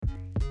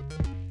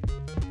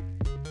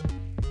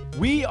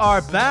We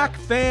are back,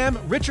 fam.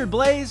 Richard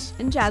Blaze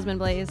and Jasmine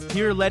Blaze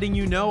here, letting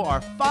you know our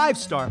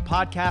 5-star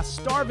podcast,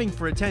 Starving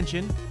for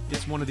Attention.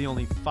 It's one of the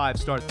only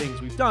 5-star things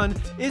we've done,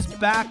 is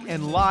back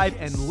and live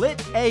and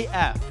lit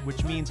AF,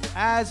 which means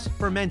as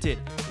fermented,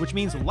 which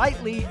means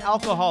lightly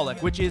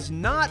alcoholic, which is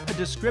not a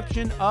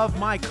description of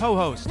my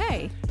co-host.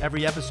 Hey.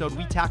 Every episode,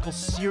 we tackle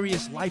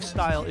serious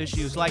lifestyle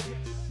issues like,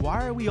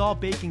 why are we all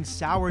baking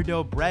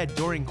sourdough bread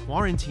during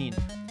quarantine?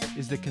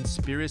 Is the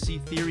conspiracy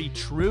theory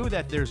true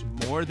that there's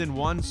more than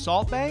one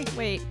Salt Bae?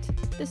 Wait,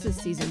 this is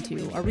season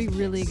 2. Are we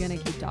really gonna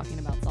keep talking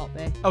about Salt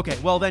Bae? Okay,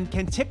 well then,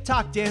 can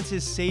TikTok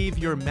dances save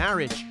your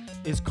marriage?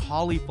 Is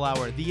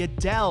cauliflower the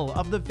Adele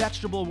of the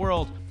vegetable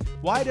world?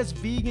 Why does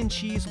vegan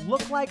cheese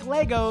look like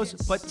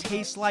Legos but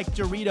taste like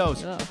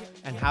Doritos? Ugh.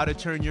 And how to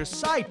turn your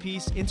side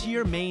piece into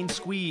your main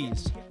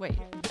squeeze. Wait,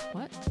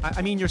 what?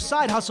 I mean your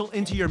side hustle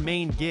into your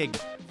main gig.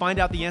 Find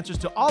out the answers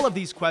to all of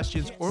these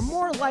questions, or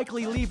more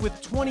likely leave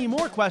with 20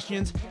 more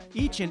questions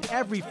each and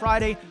every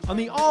Friday on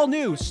the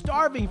all-new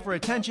Starving for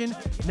Attention,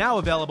 now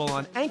available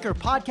on Anchor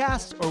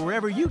Podcasts or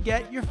wherever you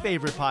get your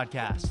favorite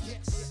podcasts.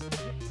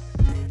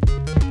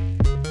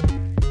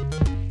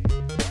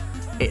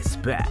 It's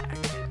back.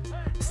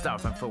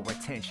 Starving for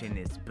Attention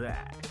is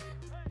back.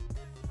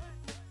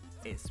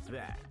 It's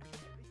back.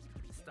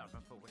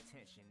 Starving for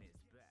Attention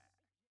is back.